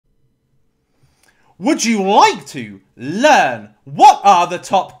Would you like to learn what are the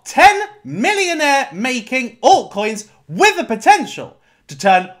top 10 millionaire-making altcoins with the potential to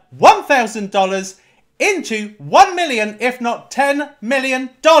turn $1,000 into $1 million, if not $10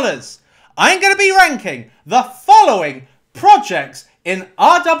 million? I'm going to be ranking the following projects in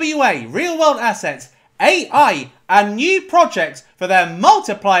RWA, real-world assets, AI, and new projects for their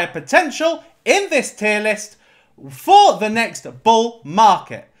multiplier potential in this tier list for the next bull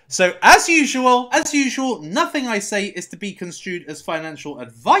market. So as usual, nothing I say is to be construed as financial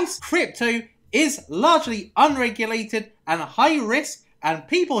advice. Crypto is largely unregulated and high risk, and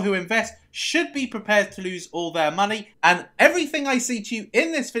people who invest should be prepared to lose all their money. And everything I say to you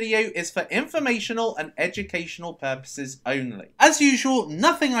in this video is for informational and educational purposes only. As usual,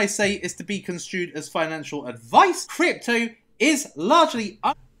 nothing I say is to be construed as financial advice. Crypto is largely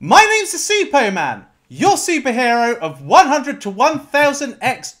My name's the Suppoman, your superhero of 100 to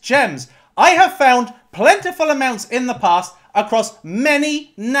 1000x gems. I have found plentiful amounts in the past across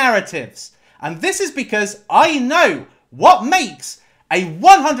many narratives. And this is because I know what makes a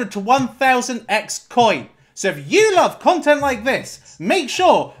 100 to 1000x coin. So if you love content like this, make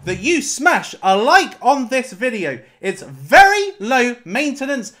sure that you smash a like on this video. It's very low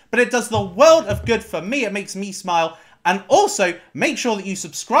maintenance, but it does the world of good for me. It makes me smile. And also make sure that you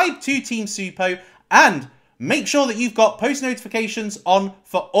subscribe to Team Suppo and make sure that you've got post notifications on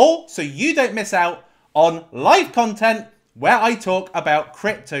for all so you don't miss out on live content where I talk about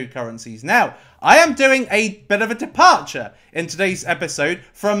cryptocurrencies. Now, I am doing a bit of a departure in today's episode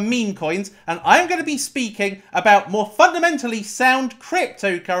from meme coins, and I'm going to be speaking about more fundamentally sound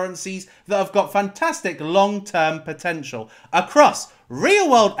cryptocurrencies that have got fantastic long-term potential across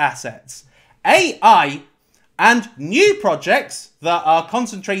real-world assets, AI, and new projects that are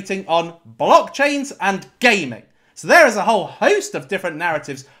concentrating on blockchains and gaming. So there is a whole host of different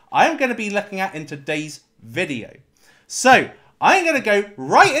narratives I'm going to be looking at in today's video. So I'm going to go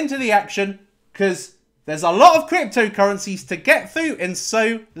right into the action because there's a lot of cryptocurrencies to get through in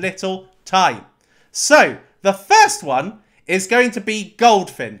so little time. So the first one is going to be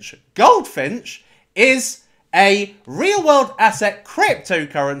Goldfinch. Goldfinch is a real-world asset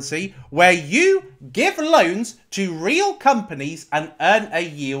cryptocurrency where you give loans to real companies and earn a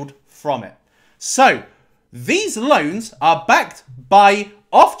yield from it. So these loans are backed by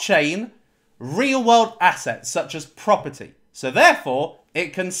off-chain real-world assets such as property. So therefore,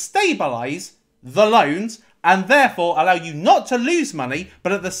 it can stabilize the loans and therefore allow you not to lose money,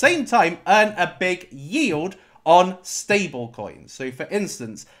 but at the same time earn a big yield on stable coins. So for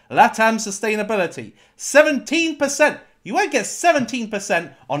instance, LATAM Sustainability, 17%. You won't get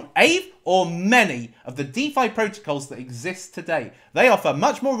 17% on AVE or many of the DeFi protocols that exist today. They offer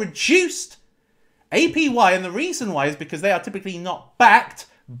much more reduced APY, and the reason why is because they are typically not backed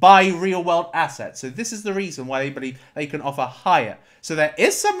by real world assets. So this is the reason why they believe they can offer higher. So there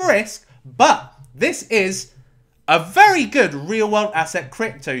is some risk, but this is a very good real world asset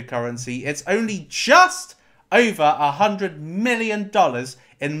cryptocurrency. It's only just over $100 million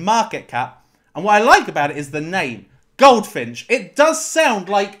in market cap. And what I like about it is the name, Goldfinch. It does sound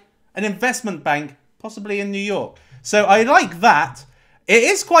like an investment bank, possibly in New York. So I like that. It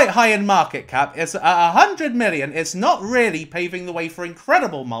is quite high in market cap. It's at 100 million. It's not really paving the way for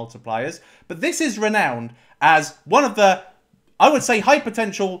incredible multipliers, but this is renowned as one of the, I would say, high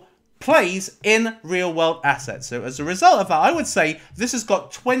potential plays in real world assets. So as a result of that, I would say this has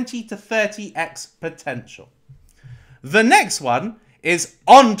got 20 to 30x potential. The next one is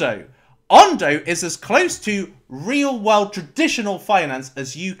Ondo. Ondo is as close to real world traditional finance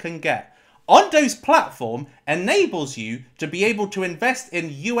as you can get. Ondo's platform enables you to be able to invest in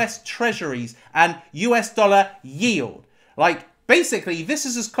US treasuries and US dollar yield. Like, basically, this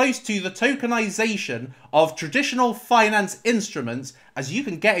is as close to the tokenization of traditional finance instruments as you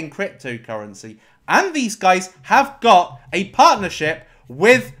can get in cryptocurrency. And these guys have got a partnership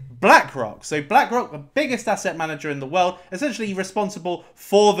with BlackRock. So BlackRock, the biggest asset manager in the world, essentially responsible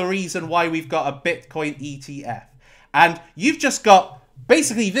for the reason why we've got a Bitcoin ETF. And you've just got,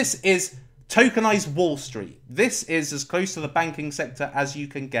 basically, this is tokenized Wall Street. This is as close to the banking sector as you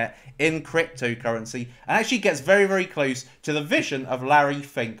can get in cryptocurrency, and actually gets very, very close to the vision of Larry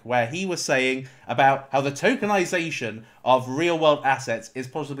Fink, where he was saying about how the tokenization of real world assets is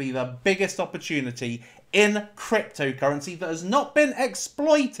possibly the biggest opportunity in cryptocurrency that has not been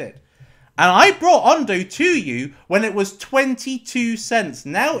exploited. And I brought Ondo to you when it was 22 cents.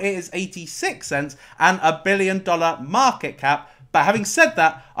 Now it is 86 cents and $1 billion market cap. But having said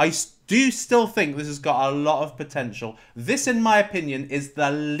that, I do still think this has got a lot of potential. This, in my opinion, is the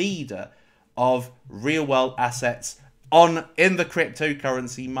leader of real-world assets in the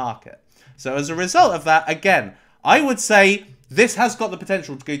cryptocurrency market. So as a result of that, again, I would say this has got the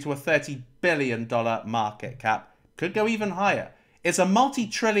potential to go to a $30 billion market cap. Could go even higher. It's a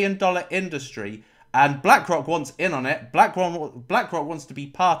multi-trillion-dollar industry, and BlackRock wants in on it. BlackRock wants to be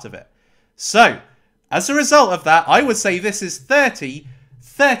part of it. So, as a result of that, I would say this is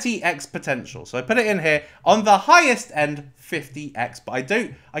 30x potential. So I put it in here on the highest end, 50x, but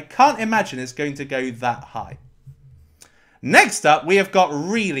I can't imagine it's going to go that high. Next up, we have got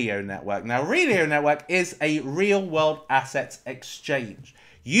Relio Network. Now, Relio Network is a real-world assets exchange.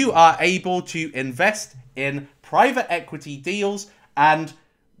 You are able to invest in private equity deals and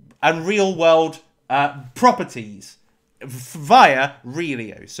real-world properties via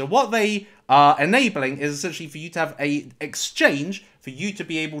Relio. So what they are enabling is essentially for you to have an exchange for you to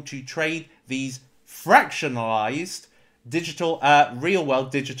be able to trade these fractionalized digital,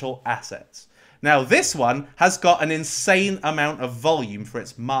 real-world digital assets. Now, this one has got an insane amount of volume for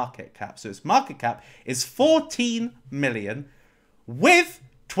its market cap. So its market cap is 14 million with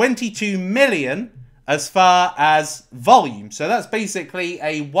 22 million as far as volume. So that's basically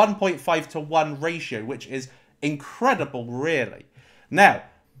a 1.5 to 1 ratio, which is incredible, really. Now,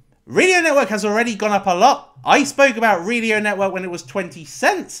 Relio Network has already gone up a lot. I spoke about Relio Network when it was 20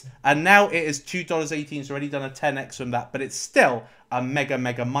 cents, and now it is $2.18. It's already done a 10x from that, but it's still a mega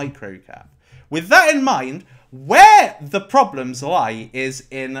micro cap. With that in mind, where the problems lie is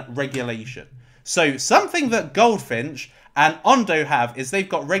in regulation. So something that Goldfinch and Ondo have is they've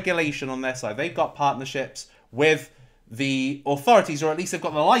got regulation on their side. They've got partnerships with the authorities, or at least they've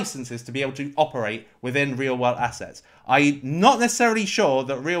got the licenses to be able to operate within real-world assets. I'm not necessarily sure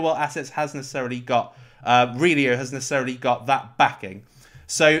that real-world assets has necessarily got, Relio has necessarily got that backing.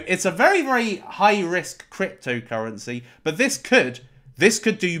 So it's a very high-risk cryptocurrency, but this could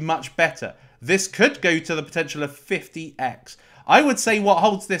do much better. This could go to the potential of 50x. I would say what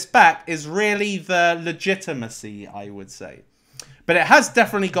holds this back is really the legitimacy, I would say. But it has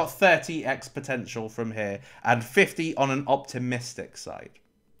definitely got 30x potential from here and 50 on an optimistic side.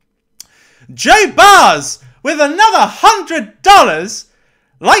 Joe Bars with another $100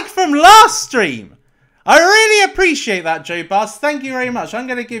 like from last stream. I really appreciate that, Joe Bars. Thank you very much. I'm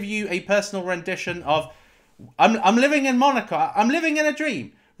going to give you a personal rendition of I'm living in Monaco. I'm living in a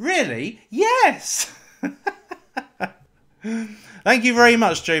dream. Really? Yes. Thank you very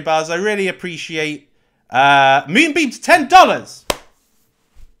much, Joe Bars. I really appreciate Moonbeam to $10.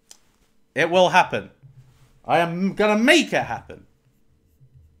 It will happen. I am going to make it happen.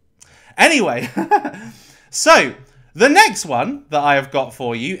 Anyway, so the next one that I have got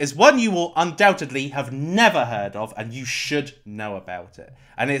for you is one you will undoubtedly have never heard of, and you should know about it.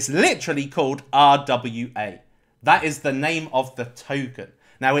 And it's literally called RWA. That is the name of the token.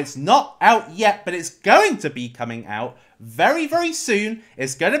 Now, it's not out yet, but it's going to be coming out very soon.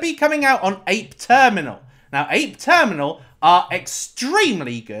 It's going to be coming out on Ape Terminal. Now, Ape Terminal are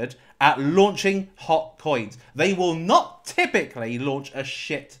extremely good at launching hot coins. They will not typically launch a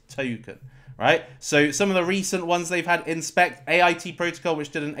shit token, right? So some of the recent ones they've had Inspect, AIT Protocol,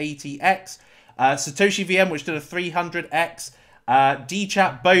 which did an 80x, Satoshi VM, which did a 300x,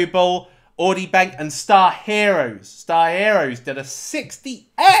 DChat Bobol, Audibank, and Star Heroes. Star Heroes did a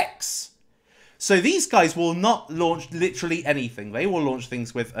 60x. So these guys will not launch literally anything. They will launch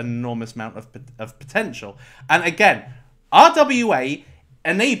things with an enormous amount of potential. And again, RWA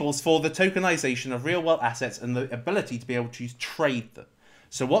enables for the tokenization of real-world assets and the ability to be able to trade them.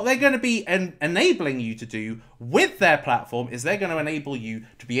 So what they're going to be enabling you to do with their platform is they're going to enable you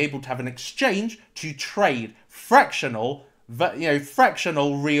to be able to have an exchange to trade fractional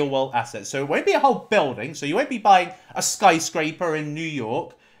real-world assets. So it won't be a whole building. So you won't be buying a skyscraper in New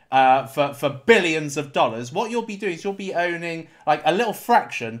York for billions of dollars. What you'll be doing is you'll be owning like a little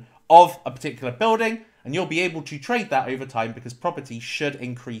fraction of a particular building, and you'll be able to trade that over time because property should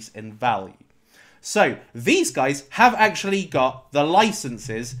increase in value. So these guys have actually got the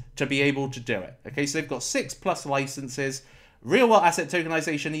licenses to be able to do it. Okay, so they've got 6+ licenses. Real-world asset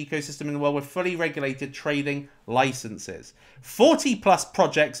tokenization ecosystem in the world with fully regulated trading licenses. 40+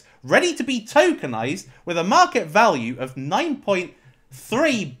 projects ready to be tokenized with a market value of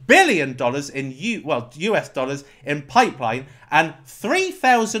 $9.3 billion in US dollars in pipeline, and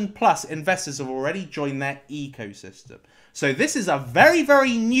 3,000+ investors have already joined their ecosystem. So this is a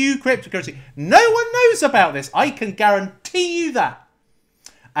very new cryptocurrency. No one knows about this. I can guarantee you that.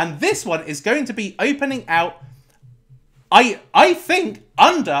 And this one is going to be opening out, I think,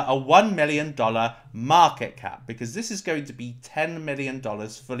 under a $1 million market cap, because this is going to be $10 million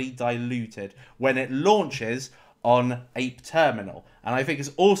fully diluted when it launches on Ape Terminal. And I think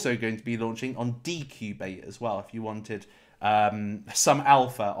it's also going to be launching on Decubate as well, if you wanted some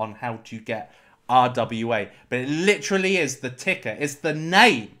alpha on how to get RWA. But it literally is the ticker. It's the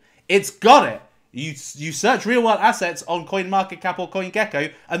name. It's got it. You search real world assets on CoinMarketCap or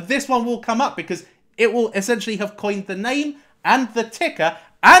CoinGecko, and this one will come up because it will essentially have coined the name and the ticker,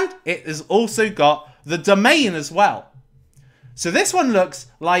 and it has also got the domain as well. So this one looks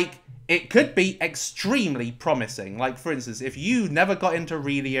like it could be extremely promising. Like, for instance, if you never got into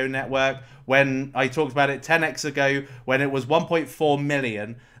Relio Network when I talked about it 10x ago, when it was 1.4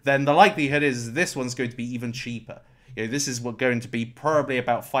 million, then the likelihood is this one's going to be even cheaper. You know, this is going to be probably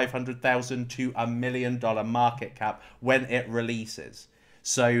about $500,000 to $1 million market cap when it releases.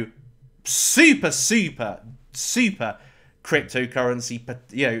 So super, super, super cryptocurrency,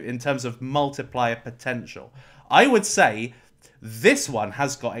 you know, in terms of multiplier potential. I would say this one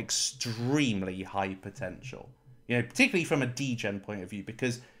has got extremely high potential, you know, particularly from a degen point of view,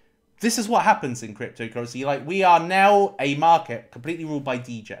 because this is what happens in cryptocurrency. Like, we are now a market completely ruled by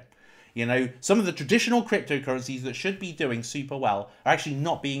degen. You know, some of the traditional cryptocurrencies that should be doing super well are actually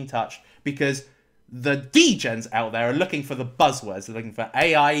not being touched because the degens out there are looking for the buzzwords. They're looking for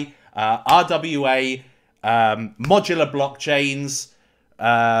AI, RWA, modular blockchains,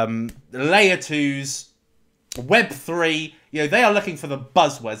 layer 2s, Web3. You know, they are looking for the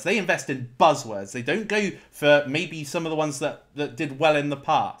buzzwords. They invest in buzzwords. They don't go for maybe some of the ones that did well in the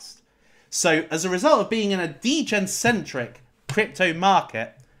past. So as a result of being in a degen-centric crypto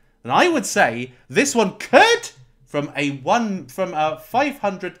market, and I would say this one could, from a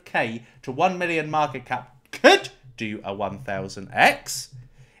 500k to 1 million market cap, could do a 1000x.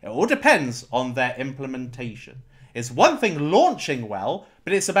 It all depends on their implementation. It's one thing launching well,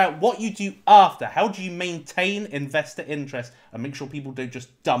 but it's about what you do after. How do you maintain investor interest and make sure people don't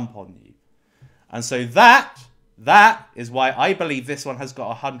just dump on you? And so that is why I believe this one has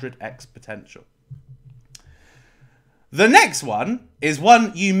got 100x potential. The next one is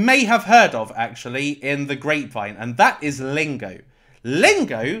one you may have heard of, actually, in the grapevine, and that is Lingo.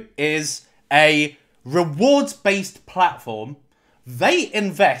 Lingo is a rewards-based platform. They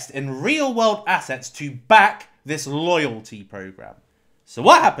invest in real-world assets to back this loyalty program. So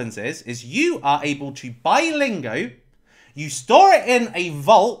what happens is you are able to buy Lingo, you store it in a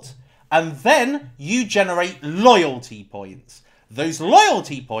vault, and then you generate loyalty points. Those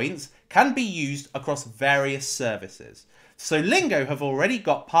loyalty points can be used across various services. So Lingo have already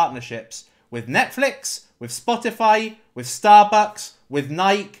got partnerships with Netflix, with Spotify, with Starbucks, with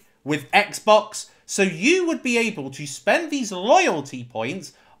Nike, with Xbox. So you would be able to spend these loyalty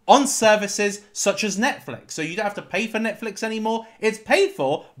points on services such as Netflix. So you don't have to pay for Netflix anymore. It's paid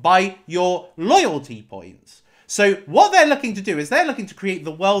for by your loyalty points. So what they're looking to do is they're looking to create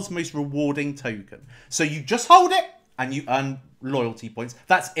the world's most rewarding token. So you just hold it and you earn loyalty points.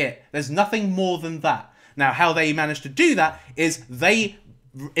 That's it. There's nothing more than that. Now, how they manage to do that is they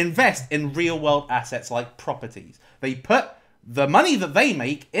invest in real world assets like properties. They put the money that they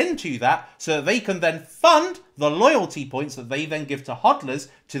make into that so that they can then fund the loyalty points that they then give to hodlers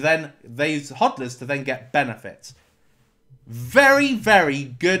to then those hodlers to then get benefits. Very, very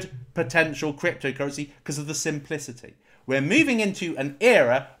good potential cryptocurrency because of the simplicity. We're moving into an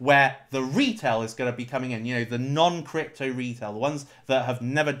era where the retail is going to be coming in, you know, the non-crypto retail, the ones that have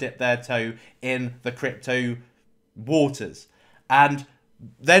never dipped their toe in the crypto waters. And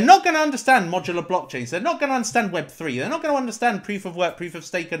they're not going to understand modular blockchains. They're not going to understand Web3. They're not going to understand proof of work, proof of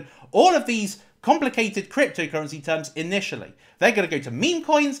stake, and all of these complicated cryptocurrency terms initially. They're going to go to meme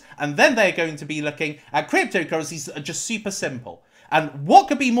coins, and then they're going to be looking at cryptocurrencies that are just super simple. And what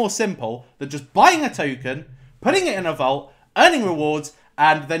could be more simple than just buying a token, putting it in a vault, earning rewards,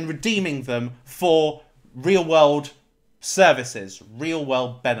 and then redeeming them for real-world services,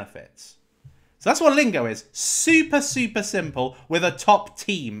 real-world benefits? So that's what Lingo is. Super, super simple with a top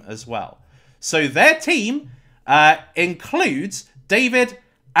team as well. So their team includes David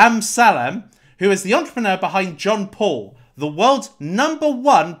Amsalem, who is the entrepreneur behind John Paul, the world's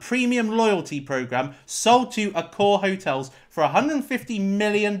 #1 premium loyalty program sold to Accor Hotels for $150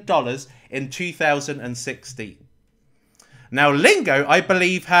 million in 2016. Now, Lingo, I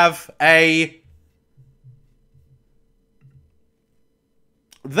believe,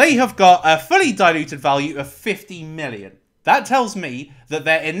 they have got a fully diluted value of 50 million. That tells me that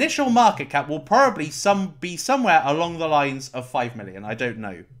their initial market cap will probably be somewhere along the lines of 5 million. I don't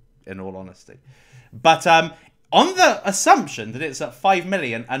know, in all honesty. But on the assumption that it's at 5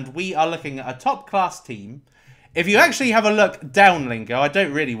 million and we are looking at a top class team, if you actually have a look down Lingo, I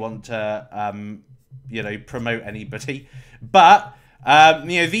don't really want to, you know, promote anybody, but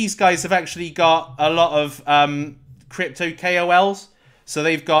You know, these guys have actually got a lot of crypto KOLs. So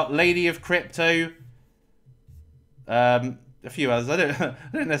they've got Lady of Crypto, a few others. I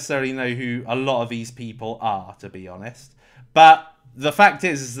don't necessarily know who a lot of these people are, to be honest. But the fact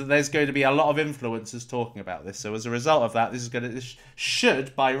is that there's going to be a lot of influencers talking about this. So as a result of that, this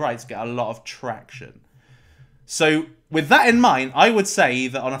should, by rights, get a lot of traction. So with that in mind, I would say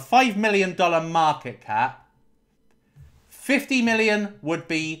that on a $5 million market cap, 50 million would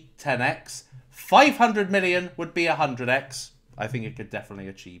be 10x, 500 million would be 100x. I think it could definitely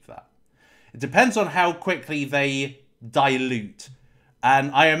achieve that. It depends on how quickly they dilute.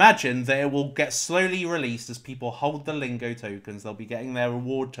 And I imagine that it will get slowly released as people hold the Lingo tokens. They'll be getting their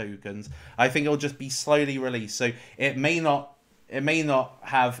reward tokens. I think it'll just be slowly released. So it may not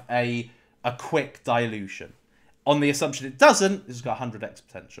have a quick dilution. On the assumption it doesn't, it's got 100x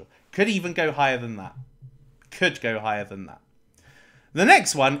potential. Could even go higher than that. Could go higher than that. The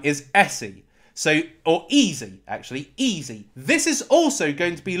next one is ESI. So, or Easy, actually, Easy. This is also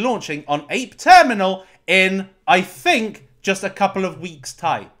going to be launching on Ape Terminal in, I think, just a couple of weeks'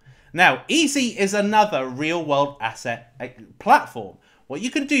 time. Now, Easy is another real-world asset platform. What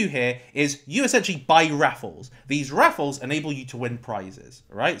you can do here is you essentially buy raffles. These raffles enable you to win prizes,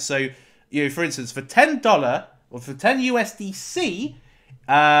 right? So, you know, for instance, for $10 or for 10 USDC,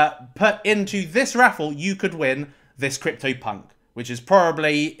 put into this raffle, you could win this CryptoPunk, which is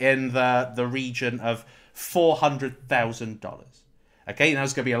probably in the region of $400,000. Okay, now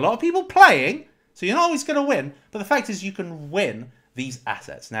there's going to be a lot of people playing, so you're not always going to win, but the fact is you can win these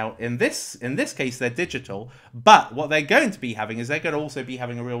assets. Now, in this case, they're digital, but what they're going to be having is they're going to also be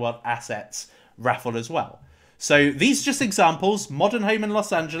having a real-world assets raffle as well. So these are just examples. Modern home in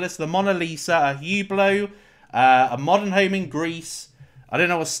Los Angeles, the Mona Lisa, a Hublot, a modern home in Greece. I don't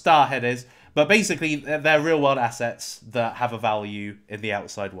know what Starhead is, but basically they're real-world assets that have a value in the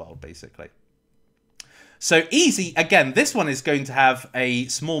outside world, basically. So Easy, again, this one is going to have a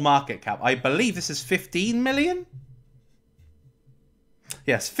small market cap. I believe this is 15 million?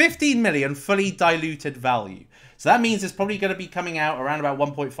 Yes, 15 million fully diluted value. So that means it's probably going to be coming out around about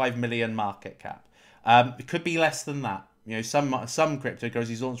 1.5 million market cap. It could be less than that. You know, some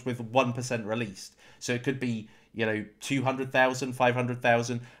cryptocurrencies launched with 1% released. So it could be, you know, 200,000,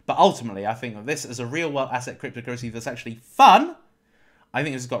 500,000. But ultimately, I think that this as a real world asset cryptocurrency that's actually fun, I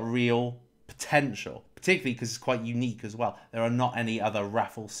think it's got real potential, particularly because it's quite unique as well. There are not any other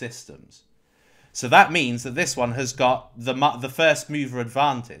raffle systems. So that means that this one has got the first mover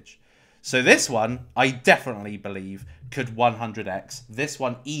advantage. So this one, I definitely believe, could 100x. This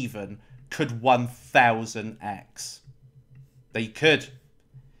one even could 1000x. They could.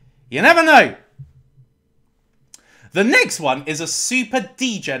 You never know. The next one is a super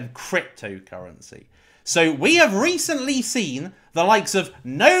degen cryptocurrency. So we have recently seen the likes of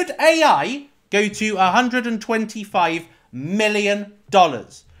Node AI go to $125 million.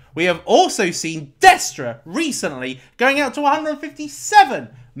 We have also seen Destra recently going out to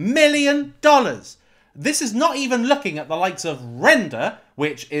 $157 million. This is not even looking at the likes of Render,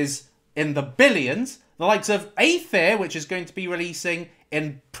 which is in the billions, the likes of Aether, which is going to be releasing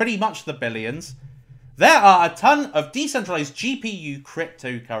in pretty much the billions. There are a ton of decentralized GPU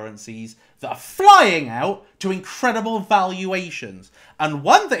cryptocurrencies that are flying out to incredible valuations. And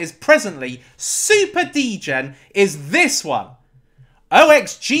one that is presently super degen is this one,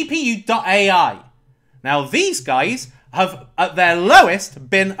 OXGPU.ai. Now, these guys have, at their lowest,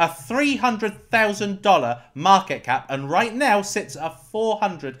 been a $300,000 market cap, and right now sits at a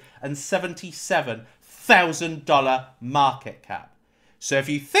 $477,000 market cap. So if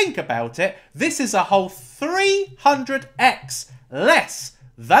you think about it, this is a whole 300x less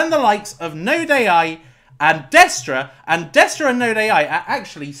than the likes of Node AI and Destra. And Destra and Node AI are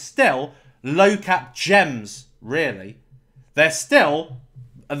actually still low cap gems, really. They're still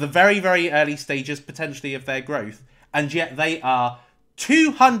at the very, very early stages, potentially, of their growth. And yet they are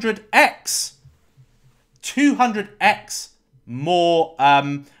 200x more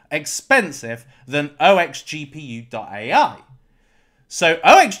expensive than OXGPU.ai. So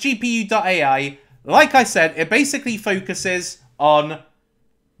OXGPU.ai, like I said, it basically focuses on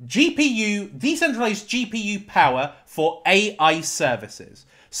GPU, decentralized GPU power for AI services.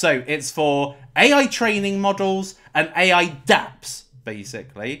 So it's for AI training models and AI dApps,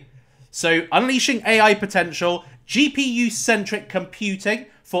 basically. So unleashing AI potential, GPU-centric computing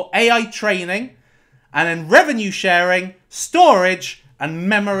for AI training, and then revenue sharing, storage, and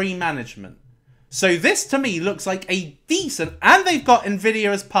memory management. So this, to me, looks like a decent, and they've got NVIDIA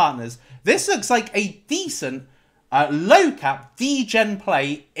as partners, this looks like a decent low-cap degen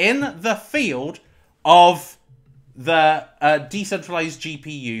play in the field of the decentralized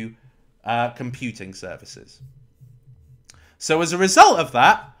GPU computing services. So as a result of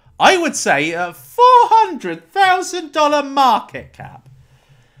that, I would say a $400,000 market cap,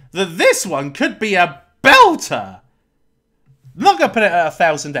 that this one could be a belter. I'm not going to put it at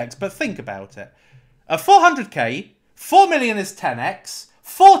 1000x, but think about it. A 400k, 4 million is 10x,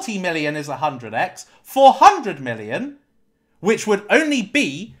 40 million is 100x, 400 million, which would only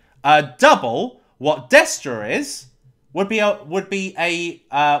be double what Destra is, would be a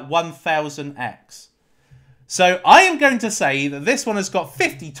 1000x. So I am going to say that this one has got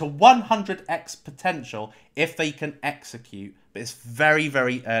 50 to 100x potential if they can execute, but it's very,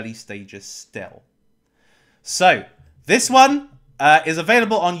 very early stages still. So this one is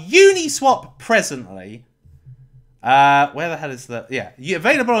available on Uniswap presently. Where the hell is that? Yeah,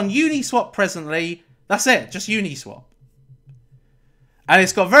 available on Uniswap presently. That's it, just Uniswap. And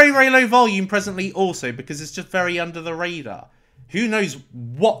it's got very, very low volume presently also because it's just very under the radar. Who knows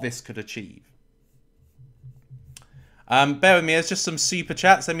what this could achieve? Bear with me, there's just some super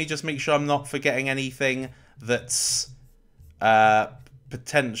chats. Let me just make sure I'm not forgetting anything that's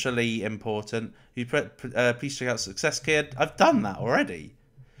potentially important. Please check out Success Kid. I've done that already.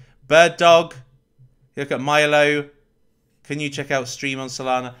 Bird Dog. Look at Milo. Can you check out Stream on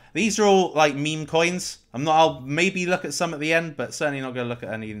Solana? These are all like meme coins. I'll maybe look at some at the end, but certainly not going to look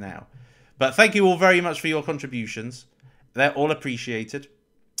at any now. But thank you all very much for your contributions. They're all appreciated.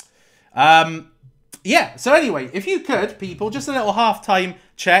 Yeah, so anyway, if you could, people, just a little halftime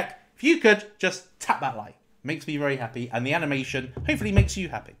check. If you could, just tap that like. Makes me very happy. And the animation hopefully makes you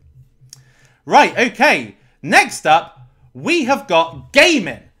happy. Right, okay. Next up, we have got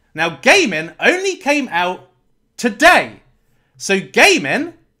gaming. Now, gaming only came out today. So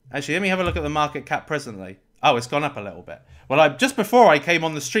gaming, actually, let me have a look at the market cap presently. Oh, it's gone up a little bit. Well, just before I came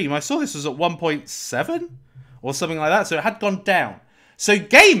on the stream, I saw this was at 1.7 or something like that. So it had gone down. So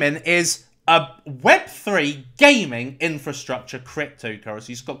gaming is a Web3 gaming infrastructure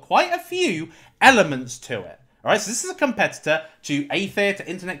cryptocurrency. It's got quite a few elements to it. All right, so this is a competitor to Aether, to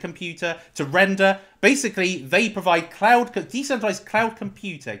Internet Computer, to Render. Basically, they provide decentralized cloud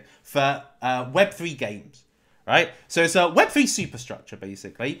computing for Web3 games. Right, so it's a Web3 superstructure,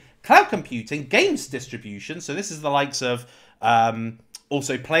 basically. Cloud computing, games distribution. So this is the likes of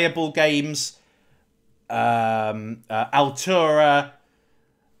also playable games, Altura,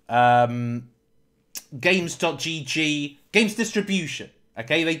 games.gg, games distribution.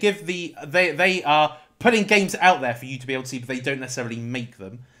 Okay, they are putting games out there for you to be able to see, but they don't necessarily make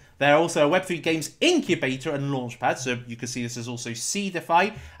them. They're also a Web3 games incubator and launchpad, so you can see this is also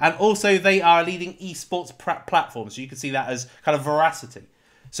Seedify, and also they are a leading esports platform, so you can see that as kind of Veracity.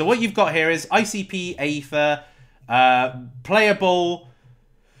 So what you've got here is ICP, Aether, Playable,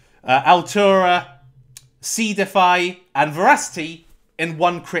 Altura, Seedify, and Veracity in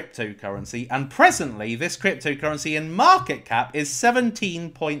one cryptocurrency, and presently this cryptocurrency in market cap is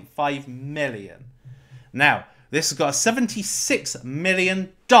 17.5 million. Now, this has got a $76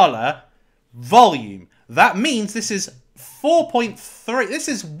 million volume. That means this is 4.3. This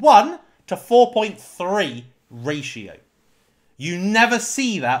is 1 to 4.3 ratio. You never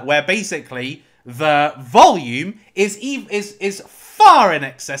see that where basically the volume is far in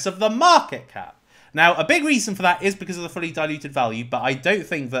excess of the market cap. Now, a big reason for that is because of the fully diluted value, but I don't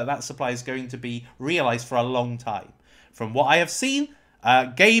think that that supply is going to be realized for a long time. From what I have seen,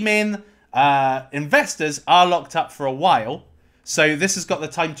 gaming investors are locked up for a while, so this has got the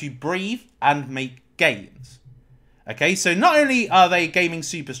time to breathe and make gains. Okay, so not only are they gaming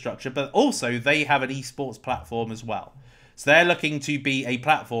superstructure, but also they have an esports platform as well. So they're looking to be a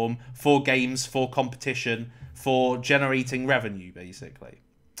platform for games, for competition, for generating revenue, basically.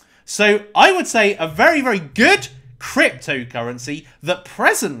 So I would say a very, very good cryptocurrency that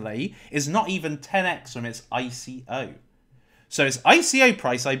presently is not even 10x from its ICO. So its ICO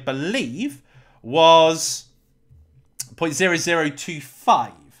price, I believe, was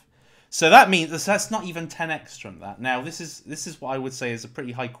 0.0025. So that means that's not even 10x from that. Now, this is what I would say is a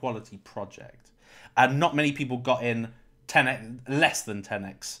pretty high quality project. And not many people got in 10x, less than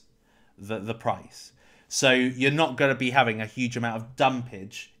 10x the price. So you're not going to be having a huge amount of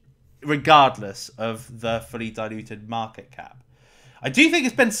dumpage regardless of the fully diluted market cap. I do think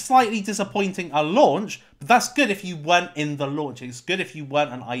it's been slightly disappointing a launch, but that's good if you weren't in the launch. It's good if you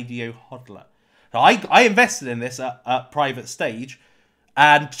weren't an IDO hodler. Now, I invested in this at private stage,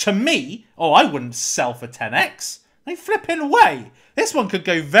 and to me, I wouldn't sell for 10x. No flipping way. This one could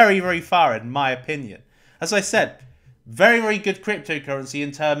go very, very far, in my opinion. As I said, very, very good cryptocurrency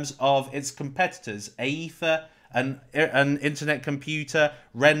in terms of its competitors, Aether, an Internet Computer,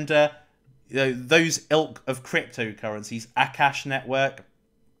 Render. those ilk of cryptocurrencies, Akash network.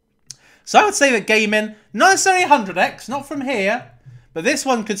 So I would say that gaming, not necessarily 100x, not from here, but this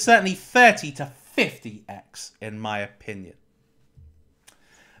one could certainly 30 to 50x in my opinion.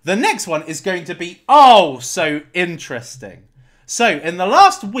 The next one is going to be, oh, so interesting. So in the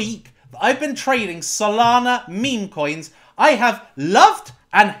last week, I've been trading Solana meme coins. I have loved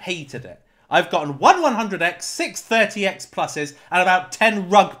and hated it. I've gotten 100x, 630x pluses, and about 10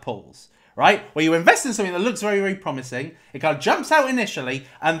 rug pulls, right? Where you invest in something that looks very, very promising. It kind of jumps out initially,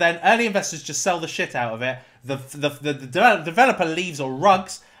 and then early investors just sell the shit out of it. The developer leaves or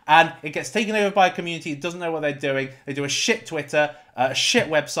rugs, and it gets taken over by a community. It doesn't know what they're doing. They do a shit Twitter, a shit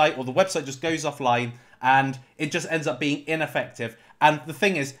website, or the website just goes offline, and it just ends up being ineffective. And the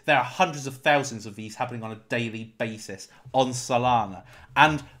thing is, there are hundreds of thousands of these happening on a daily basis on Solana.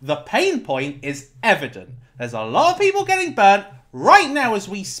 And the pain point is evident. There's a lot of people getting burnt right now as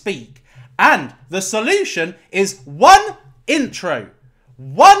we speak. And the solution is one intro.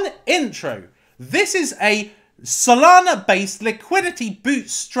 One intro. This is a Solana-based liquidity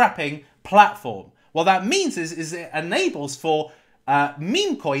bootstrapping platform. What that means is it enables for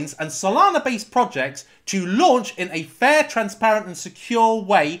meme coins and Solana-based projects to launch in a fair, transparent, and secure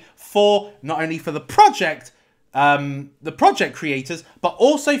way for not only for the project creators, but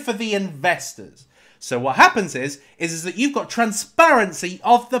also for the investors. So what happens is that you've got transparency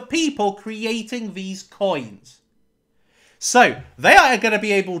of the people creating these coins. So they are going to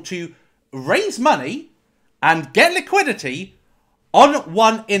be able to raise money and get liquidity on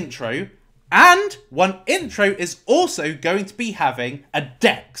one intro. And one intro is also going to be having a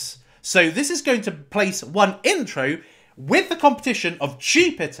DEX. So this is going to place one intro with the competition of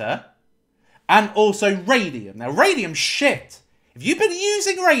Jupiter and also Radium. Now, Radium's shit. If you've been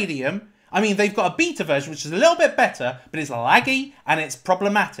using Radium, I mean, they've got a beta version, which is a little bit better, but it's laggy and it's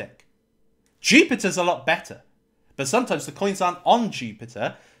problematic. Jupiter's a lot better, but sometimes the coins aren't on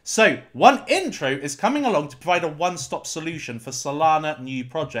Jupiter. So, one intro is coming along to provide a one-stop solution for Solana new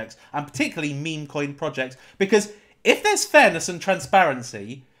projects, and particularly meme coin projects, because if there's fairness and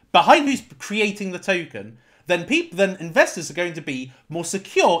transparency behind who's creating the token, then investors are going to be more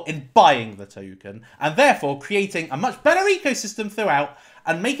secure in buying the token, and therefore creating a much better ecosystem throughout,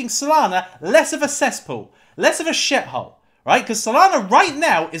 and making Solana less of a cesspool, less of a shithole, right? Because Solana right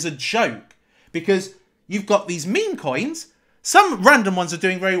now is a joke, because you've got these meme coins. Some random ones are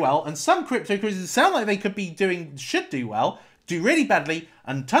doing very well, and some cryptocurrencies sound like they should do well, do really badly,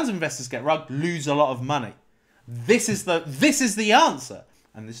 and tons of investors get rugged, lose a lot of money. This is the answer,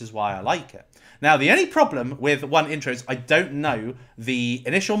 and this is why I like it. Now, the only problem with one intro is I don't know the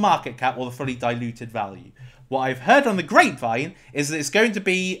initial market cap or the fully diluted value. What I've heard on the grapevine is that it's going to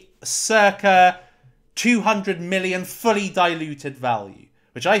be circa 200 million fully diluted value,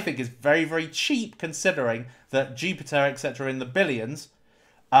 which I think is very, very cheap considering that Jupiter, etc., in the billions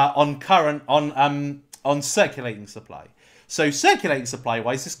on circulating supply. So circulating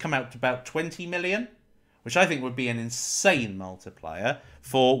supply-wise, this come out to about 20 million, which I think would be an insane multiplier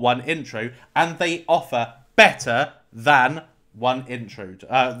for one intro, and they offer better than one intro.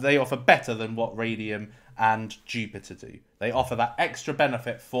 They offer better than what Radium and Jupiter do. They offer that extra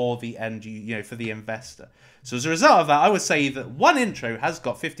benefit for the for the investor. So as a result of that, I would say that one intro has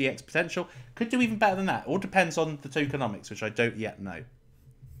got 50x potential. Could do even better than that. All depends on the tokenomics, which I don't yet know.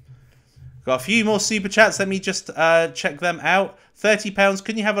 Got a few more super chats. Let me just check them out. £30.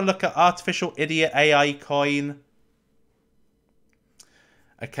 Can you have a look at Artificial Idiot AI coin?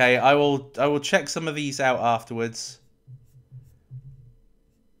 Okay, I will check some of these out afterwards.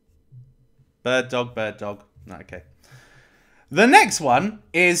 Bird dog, bird dog. No, okay. The next one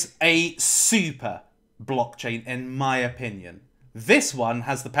is a super blockchain, in my opinion. This one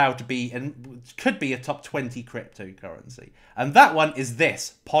has the power to be, and could be, a top 20 cryptocurrency. And that one is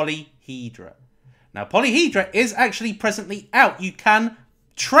this, Polyhedra. Now, Polyhedra is actually presently out. You can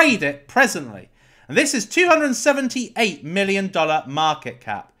trade it presently. And this is $278 million market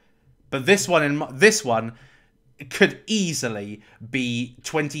cap. But this one could easily be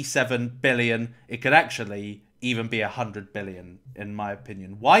 27 billion. It could actually even be 100 billion, in my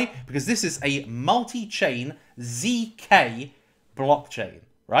opinion. Why? Because this is a multi-chain ZK blockchain,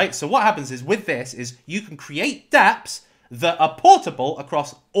 right? So what happens is with this is you can create dApps that are portable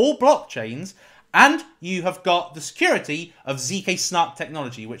across all blockchains, and you have got the security of ZK Snark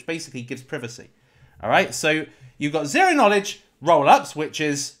technology, which basically gives privacy. All right, so you've got zero knowledge rollups, which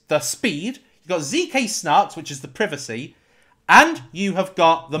is the speed. You've got ZK Snarks, which is the privacy, and you have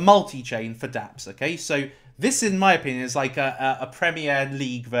got the multi-chain for dApps. Okay, so this, in my opinion, is like a Premier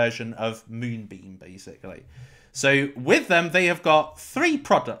League version of Moonbeam, basically. So with them, they have got three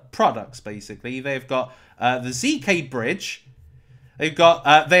products, basically. They've got the ZK Bridge. They've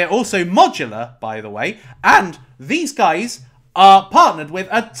got, they're also modular, by the way. And these guys are partnered with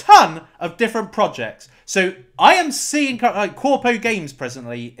a ton of different projects. So I am seeing, like, Corpo Games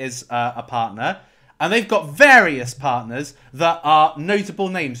presently is a partner. And they've got various partners that are notable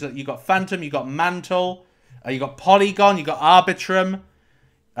names. So you've got Phantom, you've got Mantle, you've got Polygon, you've got Arbitrum,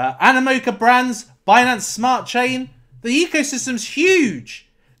 Animoca Brands, Binance Smart Chain. The ecosystem's huge.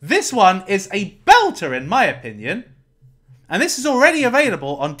 This one is a belter, in my opinion. And this is already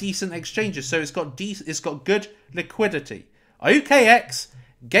available on decent exchanges, so it's got good liquidity. OKX,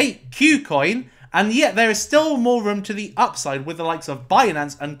 Gate, KuCoin, and yet there is still more room to the upside with the likes of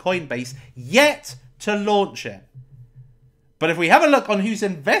Binance and Coinbase yet to launch it. But if we have a look on who's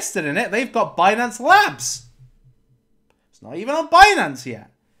invested in it, they've got Binance Labs. It's not even on Binance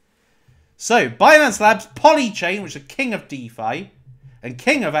yet. So, Binance Labs, Polychain, which is the king of DeFi, and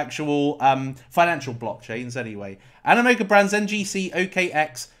king of actual financial blockchains anyway. Animoca Brands, NGC,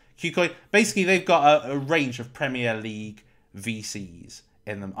 OKX, KuCoin. Basically, they've got a range of Premier League VCs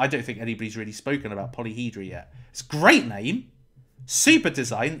in them. I don't think anybody's really spoken about Polyhedra yet. It's a great name, super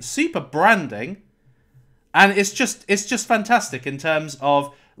design, super branding, and it's just fantastic in terms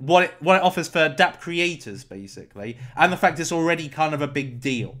of what it offers for dApp creators, basically, and the fact it's already kind of a big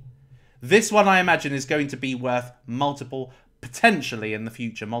deal. This one, I imagine, is going to be worth multiple, potentially in the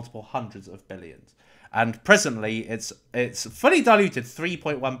future, multiple hundreds of billions. And presently, it's fully diluted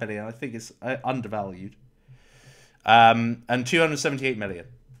 3.1 billion. I think it's undervalued. And 278 million.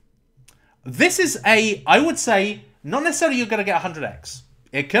 This is I would say, not necessarily you're going to get 100x.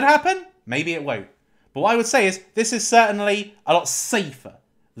 It could happen. Maybe it won't. But what I would say is, this is certainly a lot safer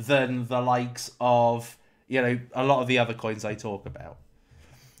than the likes of, you know, a lot of the other coins I talk about.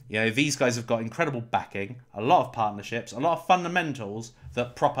 You know, these guys have got incredible backing, a lot of partnerships, a lot of fundamentals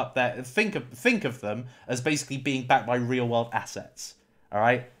that prop up their... Think of them as basically being backed by real-world assets, all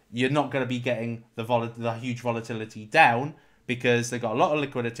right? You're not going to be getting the huge volatility down because they've got a lot of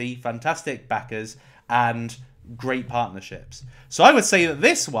liquidity, fantastic backers, and great partnerships. So I would say that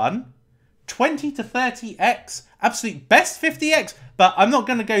this one, 20 to 30x, absolute best 50x, but I'm not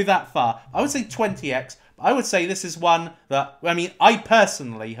going to go that far. I would say 20x. I would say this is one that, I mean, I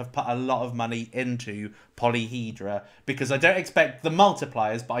personally have put a lot of money into Polyhedra because I don't expect the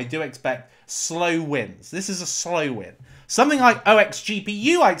multipliers, but I do expect slow wins. This is a slow win. Something like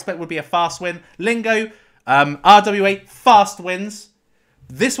OXGPU I expect would be a fast win. Lingo, RWA, fast wins.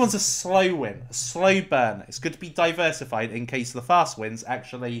 This one's a slow win, a slow burn. It's good to be diversified in case the fast wins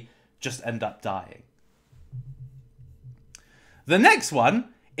actually just end up dying. The next one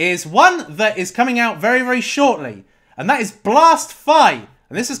is one that is coming out very, very shortly. And that is Blast Fi.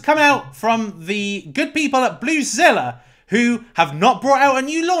 And this has come out from the good people at Bluezilla, who have not brought out a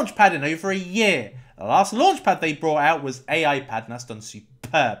new launchpad in over a year. The last launchpad they brought out was AIPad, and that's done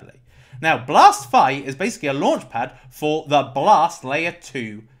superbly. Now, Blast Fi is basically a launchpad for the Blast Layer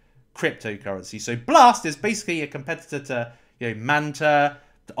 2 cryptocurrency. So Blast is basically a competitor to, you know, Manta,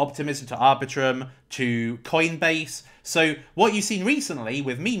 to Optimism, to Arbitrum, to Coinbase. So what you've seen recently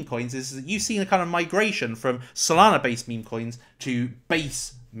with meme coins is that you've seen a kind of migration from Solana-based meme coins to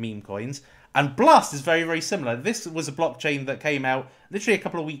base meme coins. And Blast is very, very similar. This was a blockchain that came out literally a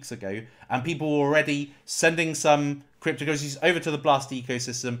couple of weeks ago, and people were already sending some cryptocurrencies over to the Blast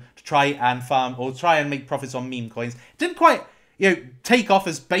ecosystem to try and farm or try and make profits on meme coins. It didn't quite, you know, take off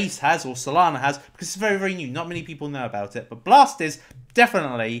as Base has or Solana has because it's very, very new. Not many people know about it, but Blast is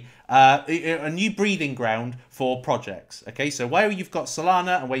definitely a new breeding ground for projects. Okay, so where you've got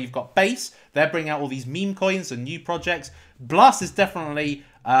Solana and where you've got Base, they're bringing out all these meme coins and new projects. Blast is definitely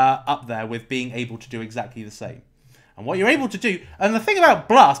up there with being able to do exactly the same. And what you're able to do, and the thing about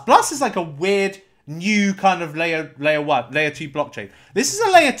Blast is like a weird new kind of layer 2 blockchain. This is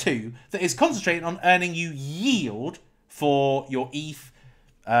a layer 2 that is concentrating on earning you yield for your ETH,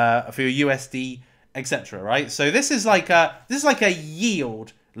 for your USD, etc. Right? So this is like a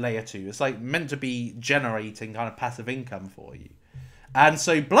yield layer 2. It's like meant to be generating kind of passive income for you. And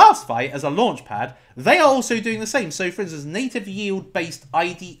so BlastFi, as a launchpad, they are also doing the same. So, for instance, native yield-based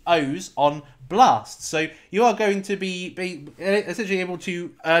IDOs on Blast. So you are going to be essentially able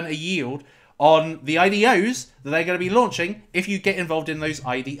to earn a yield on the IDOs that they're going to be launching if you get involved in those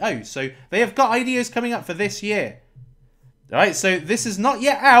IDOs. So they have got IDOs coming up for this year. All right, so this is not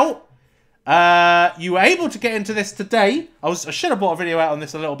yet out. You were able to get into this today. I should have brought a video out on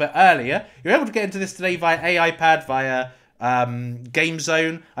this a little bit earlier. You're able to get into this today via AIPad, via Game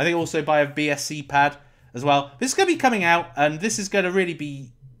Zone. I think also by a BSC pad as well. This is going to be coming out, and this is going to really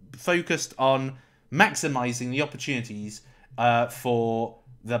be focused on maximizing the opportunities for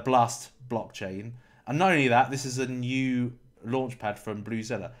the Blast blockchain. And not only that, this is a new launchpad from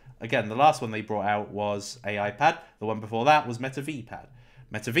Bluezilla. Again, the last one they brought out was AIPad. The one before that was MetaVPad.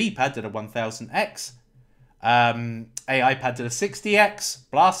 MetaVPad did a 1000x. AIPad did a 60x.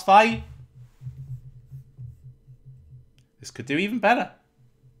 BlastFi. This could do even better.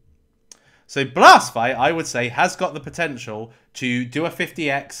 So BlastFi, I would say, has got the potential to do a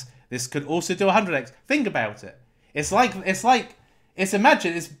 50x. This could also do a 100x. Think about it. It's pretty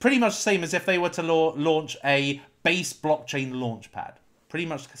much the same as if they were to launch a base blockchain launchpad. Pretty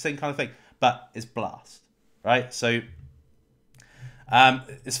much the same kind of thing, but it's Blast, right? So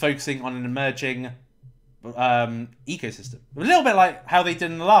it's focusing on an emerging ecosystem. A little bit like how they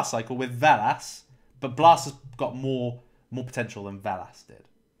did in the last cycle with Velas, but Blast has got more potential than Velas did,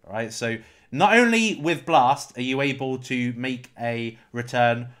 all right? So not only with Blast are you able to make a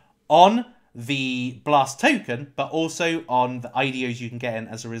return on the Blast token, but also on the IDOs you can get in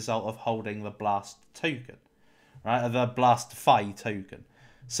as a result of holding the Blast token, right? The BlastFi token.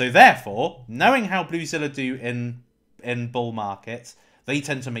 So therefore, knowing how Bluezilla do in bull markets, they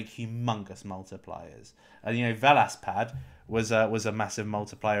tend to make humongous multipliers. And you know, Velaspad was a massive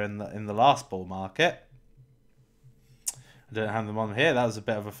multiplier in the last bull market. I don't have them on here. That was a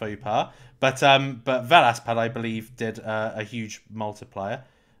bit of a faux pas. But Velaspad, I believe, did a huge multiplier.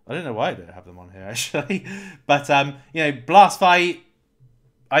 I don't know why I don't have them on here, actually. But, you know, BlastFi,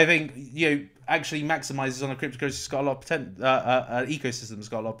 I think, you know, actually maximizes on a cryptocurrency. It's got a lot of potential. Ecosystem's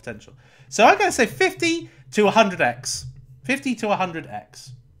got a lot of potential. So I'm going to say 50 to 100x. 50 to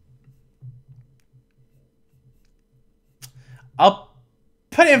 100x. I'll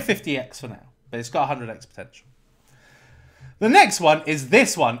put it in 50x for now, but it's got 100x potential. The next one is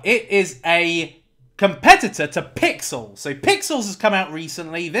this one. It is a competitor to Pixels. So Pixels has come out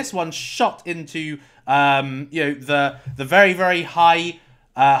recently. This one shot into you know, the very, very high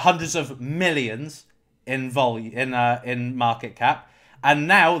hundreds of millions in volume in market cap, and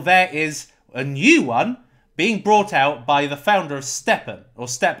now there is a new one being brought out by the founder of Steppen or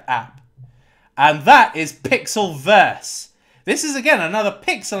Step App, and that is Pixelverse. This is again another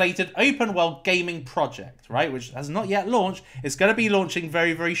pixelated open world gaming project, right, which has not yet launched. It's going to be launching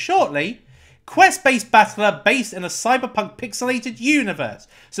very, very shortly. Quest-based battler based in a cyberpunk pixelated universe.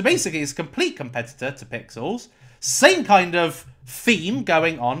 So basically it's a complete competitor to Pixels. Same kind of theme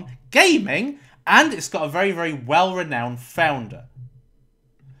going on, gaming, and it's got a very, very well-renowned founder.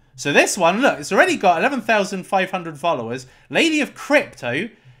 So this one, look, it's already got 11,500 followers. Lady of Crypto,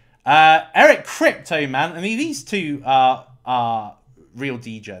 Eric Crypto Man, I mean, these two are real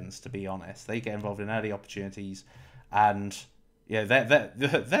degens, to be honest. They get involved in early opportunities, and yeah,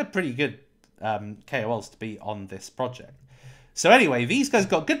 they're pretty good KOLs to be on this project. So anyway, these guys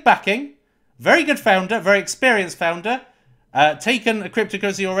got good backing, very good founder, very experienced founder, taken a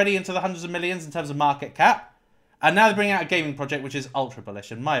cryptocurrency already into the hundreds of millions in terms of market cap, and now they're bringing out a gaming project which is ultra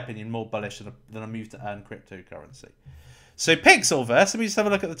bullish, in my opinion, more bullish than a move to earn cryptocurrency. So Pixelverse, let me just have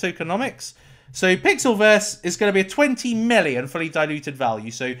a look at the tokenomics. So Pixelverse is going to be a 20 million fully diluted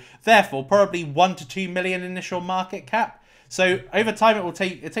value, so therefore probably 1 to 2 million initial market cap. So over time it will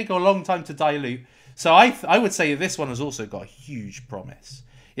take a long time to dilute. So I would say this one has also got a huge promise.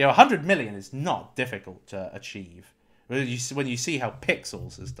 You know, 100 million is not difficult to achieve when you see how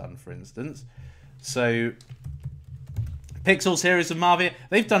Pixels has done, for instance. So Pixels, Heroes of Marvia,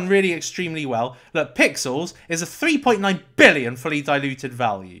 they've done really extremely well. Look, Pixels is a 3.9 billion fully diluted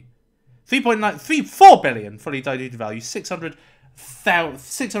value. 4 billion fully diluted value, 600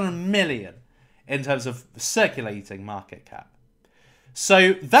 million in terms of circulating market cap.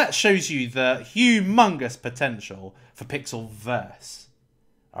 So that shows you the humongous potential for Pixelverse.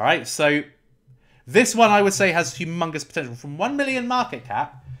 All right, so this one I would say has humongous potential. From 1 million market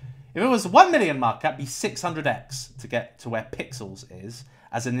cap, if it was 1 million market cap, it'd be 600x to get to where Pixels is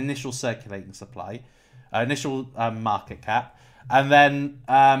as an initial circulating supply, initial market cap. And then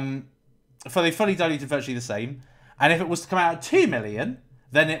for the fully diluted, virtually the same. And if it was to come out at 2 million,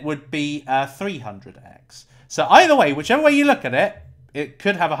 then it would be 300x. So either way, whichever way you look at it, it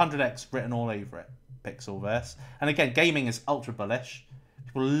could have 100x written all over it, Pixelverse. And again, gaming is ultra bullish.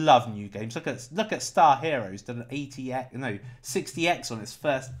 People love new games. Look at Star Heroes did an 60x on its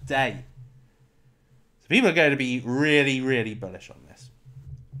first day. So people are going to be really, really bullish on this.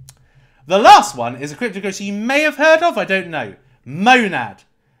 The last one is a cryptocurrency you may have heard of. I don't know. Monad.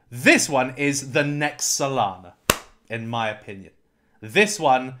 This one is the next Solana, in my opinion. This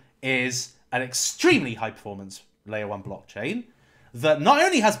one is an extremely high performance layer 1 blockchain that not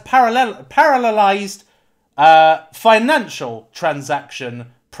only has parallelized financial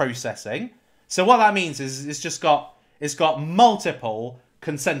transaction processing. So what that means is it's got multiple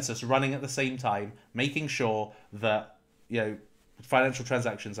consensus running at the same time, making sure that, you know, financial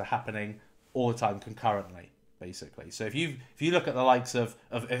transactions are happening all the time concurrently, basically. So if you look at the likes of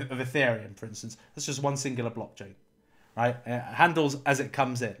Ethereum, for instance, that's just one singular blockchain, right? It handles as it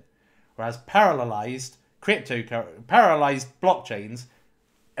comes in, whereas parallelized blockchains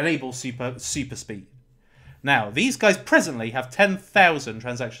enable super speed. Now, these guys presently have 10,000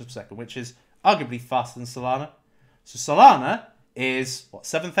 transactions per second, which is arguably faster than Solana. So Solana is, what,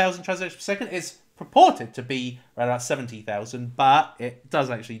 7,000 transactions per second? It's purported to be around about 70,000, but it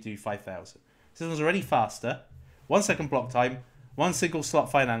does actually do 5,000. This one's already faster. 1 second block time, one single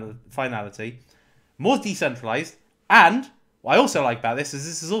slot finality, more decentralized, and what I also like about this is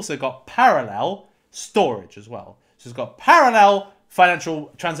this has also got parallel storage as well. So it's got parallel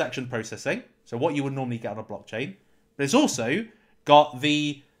financial transaction processing, so what you would normally get on a blockchain, but it's also got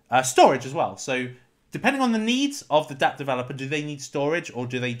the storage as well. So depending on the needs of the dApp developer, do they need storage or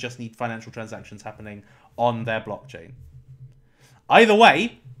do they just need financial transactions happening on their blockchain? Either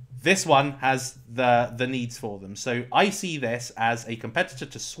way, this one has the needs for them. So I see this as a competitor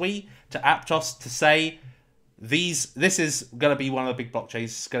to Sui, to Aptos, to say this is going to be one of the big blockchains.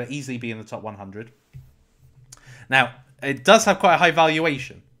 It's going to easily be in the top 100. Now, it does have quite a high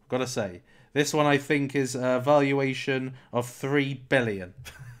valuation, I've got to say. This one, I think, is a valuation of 3 billion.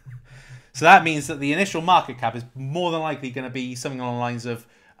 So that means that the initial market cap is more than likely going to be something along the lines of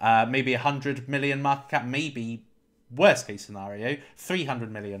maybe 100 million market cap, maybe, worst case scenario, 300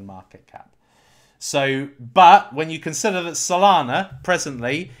 million market cap. So, but when you consider that Solana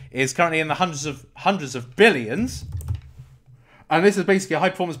presently is currently in the hundreds of billions, and this is basically a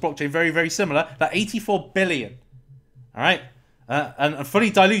high performance blockchain, very, very similar, that 84 billion. All right. And fully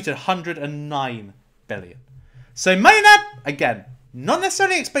diluted 109 billion. So Monad, again, not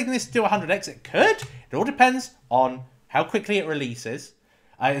necessarily expecting this to do 100x. It could. It all depends on how quickly it releases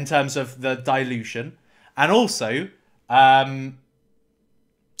in terms of the dilution. And also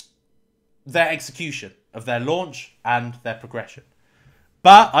their execution of their launch and their progression.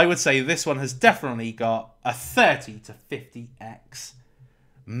 But I would say this one has definitely got a 30 to 50x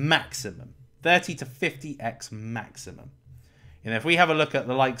maximum. 30 to 50x maximum. You know, if we have a look at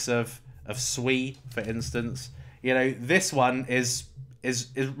the likes of Sui, for instance, you know, this one is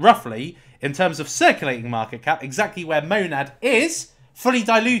roughly, in terms of circulating market cap, exactly where Monad is fully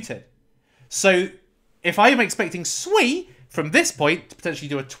diluted. So if I am expecting Sui from this point to potentially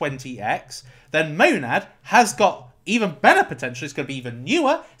do a 20x, then Monad has got even better potential. It's going to be even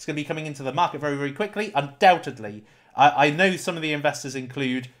newer. It's going to be coming into the market very, very quickly, undoubtedly. I know some of the investors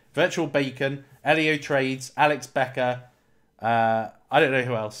include Virtual Bacon, Elio Trades, Alex Becker. I don't know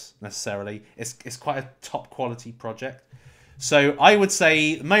who else necessarily. It's quite a top quality project. So I would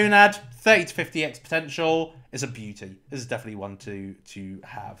say Monad, 30 to 50x potential is a beauty. This is definitely one to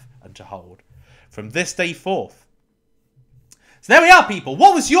have and to hold from this day forth. So there we are, people.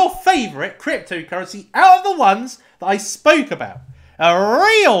 What was your favourite cryptocurrency out of the ones that I spoke about? A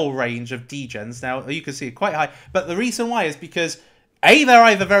real range of degens. Now, you can see it quite high. But the reason why is because A, they're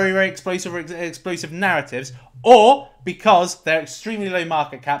either very, very explosive narratives, or because they're extremely low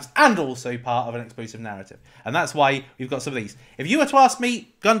market caps and also part of an explosive narrative. And that's why we've got some of these. If you were to ask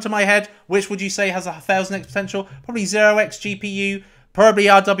me, gun to my head, which would you say has a 1000x potential? Probably 0x GPU, probably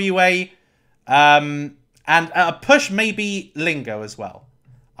RWA, and a push maybe Lingo as well,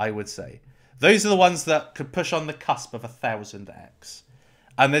 I would say. Those are the ones that could push on the cusp of 1000x.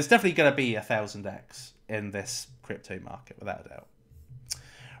 And there's definitely going to be 1000x in this crypto market, without a doubt.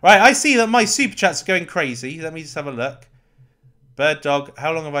 Right, I see that my super chats are going crazy. Let me just have a look. Bird Dog,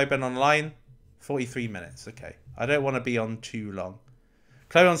 how long have I been online? 43 minutes. Okay. I don't want to be on too long.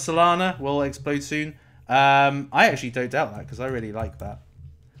 Chloe on Solana will explode soon. I actually don't doubt that because I really like that.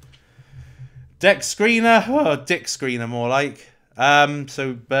 Deck Screener. Oh, Dick Screener more like.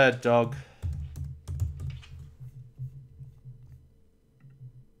 So Bird Dog.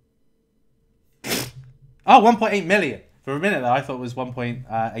 Oh, 1.8 million. For a minute there, I thought it was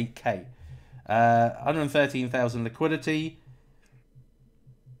 1.8k. 113,000 liquidity.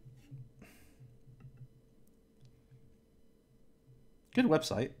 Good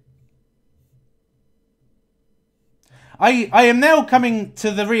website. I am now coming to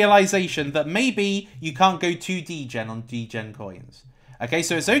the realization that maybe you can't go too degen on degen coins. Okay,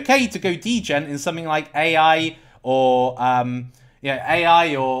 so it's okay to go degen in something like AI or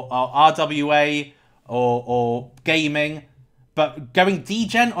AI or RWA or gaming, but going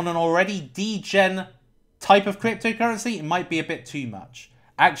degen on an already degen type of cryptocurrency, it might be a bit too much.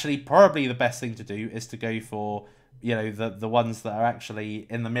 Actually, probably the best thing to do is to go for you know, the ones that are actually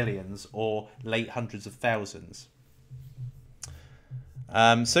in the millions or late hundreds of thousands.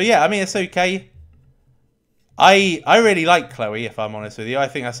 So yeah, I mean, it's okay. I really like Chloe, if I'm honest with you. I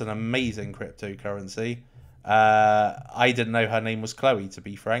think that's an amazing cryptocurrency. I didn't know her name was Chloe, to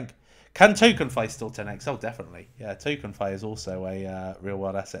be frank. Can TokenFi still 10x? Oh, definitely. Yeah, TokenFi is also a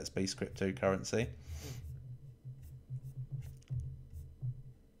real-world assets-based cryptocurrency.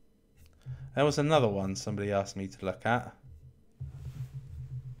 There was another one somebody asked me to look at.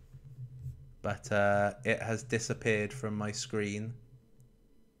 But it has disappeared from my screen.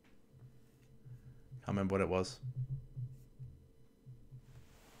 Can't remember what it was.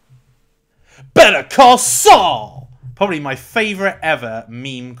 Better Call Saul! Probably my favourite ever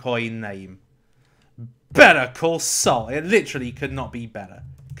meme coin name. Better Call Saul. It literally could not be better,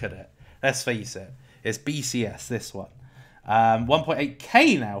 could it? Let's face it. It's BCS, this one.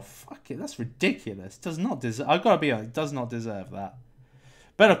 1.8k now. Fuck it, that's ridiculous. Does not deserve. I've got to be honest, it does not deserve that.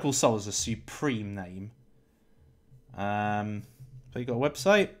 Better Call Saul is a supreme name. So you got a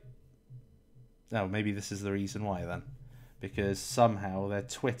website? Oh, maybe this is the reason why then. Because somehow their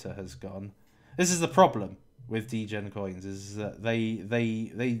Twitter has gone. This is the problem with degen coins, is that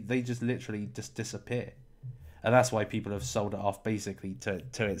they just literally just disappear. And that's why people have sold it off basically to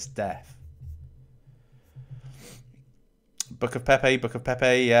its death. Book of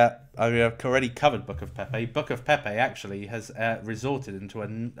Pepe, yeah. I mean, I've already covered Book of Pepe. Book of Pepe actually has resorted into a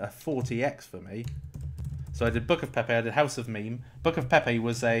 40x for me. So I did Book of Pepe, I did House of Meme. Book of Pepe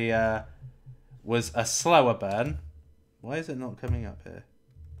was a slower burn. Why is it not coming up here?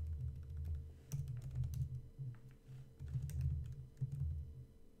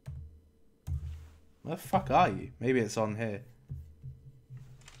 Where the fuck are you? Maybe it's on here.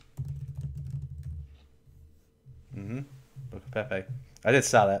 Book of Pepe. I did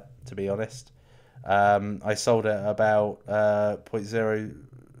sell it, to be honest. I sold it about 4 zeros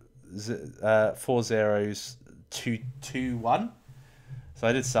 221. So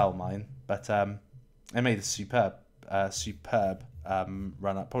I did sell mine, but it made a superb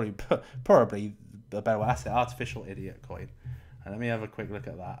run up. Probably a better asset, artificial idiot coin. And let me have a quick look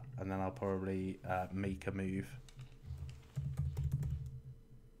at that, and then I'll probably make a move.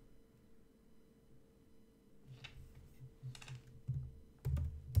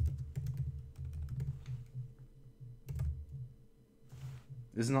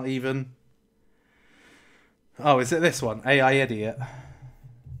 It's not even. Oh, is it this one? AI idiot.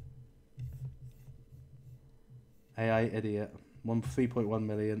 AI idiot. 3.1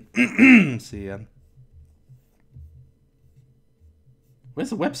 million. CN. Where's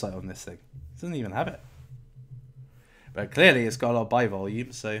the website on this thing? It doesn't even have it. But clearly it's got a lot of buy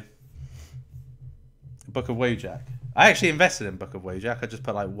volume, so. Book of Wojak. I actually invested in Book of Wojak. I just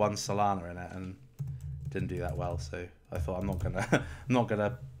put like 1 Solana in it and didn't do that well, so I thought I'm not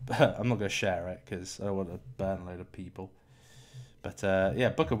gonna share it because I don't want to burn a load of people. But yeah,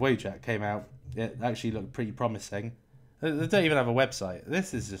 Book of Wojak came out. It actually looked pretty promising. They don't even have a website.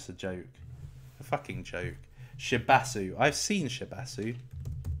 This is just a joke. A fucking joke. Shibasu. I've seen Shibasu. It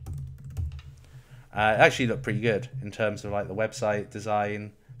actually looked pretty good in terms of like the website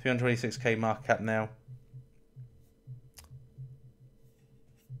design. 326k market cap now.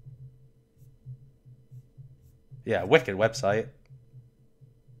 Yeah, wicked website.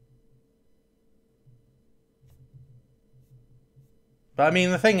 But I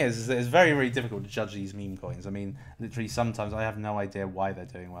mean, the thing is that it's very, very difficult to judge these meme coins. I mean, literally sometimes I have no idea why they're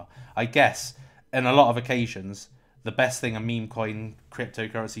doing well. I guess, in a lot of occasions, the best thing a meme coin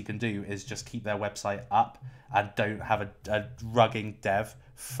cryptocurrency can do is just keep their website up and don't have a rugging dev.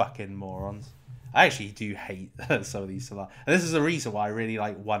 Fucking morons. I actually do hate some of these. And this is the reason why I really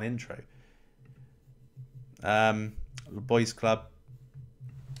like One Intro. Boys Club.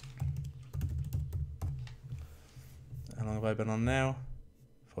 How long have I been on now?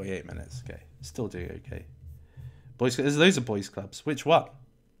 48 minutes. Okay, still doing okay. Boys, there's loads of boys clubs. Which one?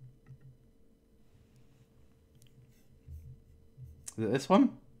 Is it this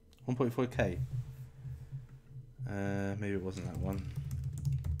one? 1.4k. Maybe it wasn't that one.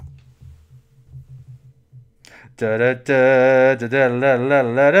 Is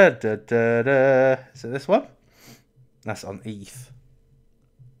it this one? That's on ETH.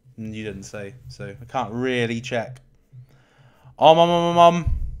 You didn't say, so I can't really check. I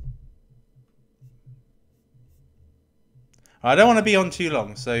don't want to be on too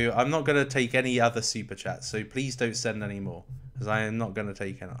long, so I'm not going to take any other super chats. So please don't send any more, because I am not going to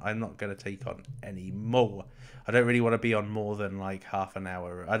take. I'm not going to take on any more. I don't really want to be on more than like half an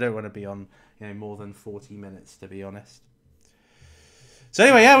hour. I don't want to be on more than 40 minutes, to be honest. So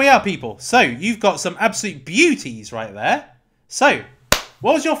anyway, here we are, people. So you've got some absolute beauties right there. So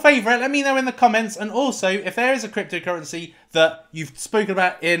what was your favourite? Let me know in the comments. And also, if there is a cryptocurrency that you've spoken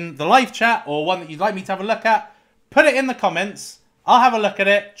about in the live chat or one that you'd like me to have a look at, put it in the comments. I'll have a look at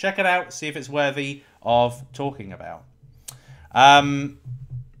it, check it out, see if it's worthy of talking about. Bear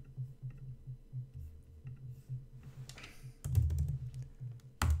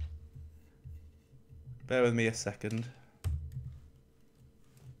with me a second.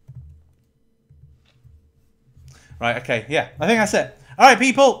 Right, okay, yeah, I think that's it. All right,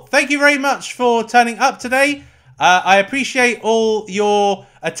 people, thank you very much for turning up today. I appreciate all your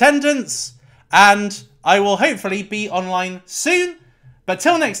attendance, and I will hopefully be online soon. But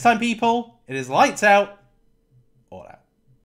till next time, people, it is lights out.